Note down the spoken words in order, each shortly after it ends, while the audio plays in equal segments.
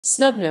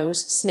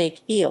Snubnose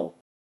snake eel.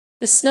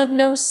 The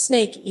snubnose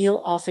snake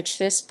eel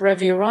Ophichthus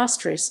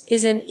brevirostris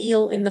is an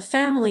eel in the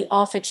family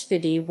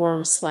Ophichthidae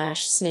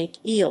worm/snake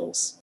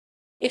eels.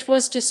 It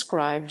was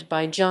described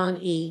by John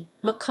E.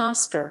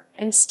 McCosker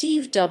and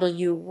Steve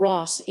W.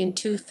 Ross in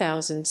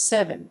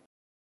 2007.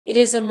 It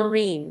is a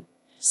marine,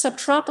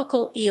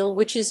 subtropical eel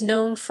which is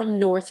known from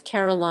North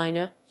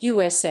Carolina,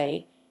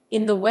 USA,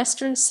 in the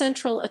western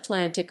central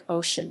Atlantic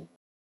Ocean.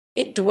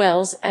 It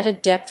dwells at a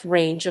depth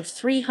range of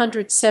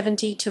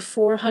 370 to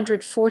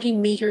 440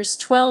 meters,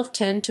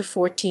 1210 to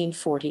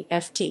 1440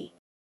 ft.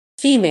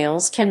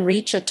 Females can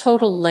reach a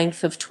total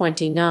length of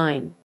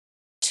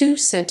 29.2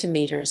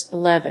 centimeters,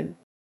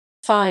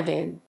 11.5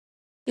 in.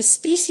 The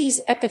species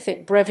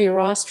epithet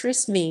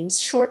brevirostris means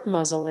short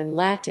muzzle in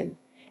Latin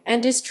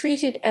and is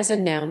treated as a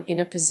noun in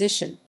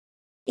apposition.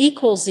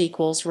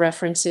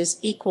 References